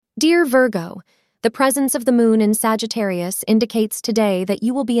Dear Virgo, the presence of the moon in Sagittarius indicates today that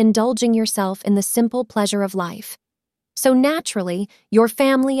you will be indulging yourself in the simple pleasure of life. So naturally, your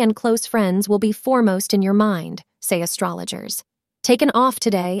family and close friends will be foremost in your mind, say astrologers. Take an off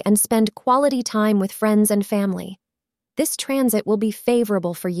today and spend quality time with friends and family. This transit will be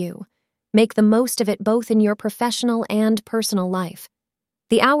favorable for you. Make the most of it both in your professional and personal life.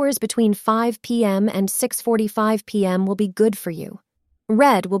 The hours between 5 p.m. and 6:45 p.m. will be good for you.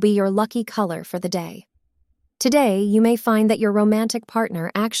 Red will be your lucky color for the day. Today, you may find that your romantic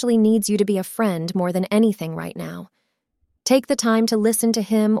partner actually needs you to be a friend more than anything right now. Take the time to listen to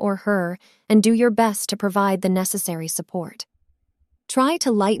him or her and do your best to provide the necessary support. Try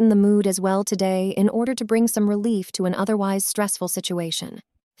to lighten the mood as well today in order to bring some relief to an otherwise stressful situation.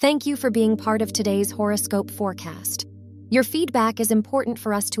 Thank you for being part of today's horoscope forecast. Your feedback is important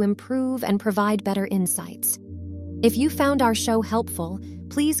for us to improve and provide better insights. If you found our show helpful,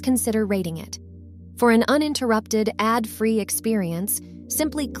 please consider rating it. For an uninterrupted, ad-free experience,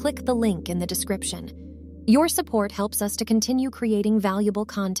 simply click the link in the description. Your support helps us to continue creating valuable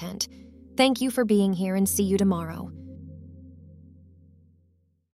content. Thank you for being here and see you tomorrow.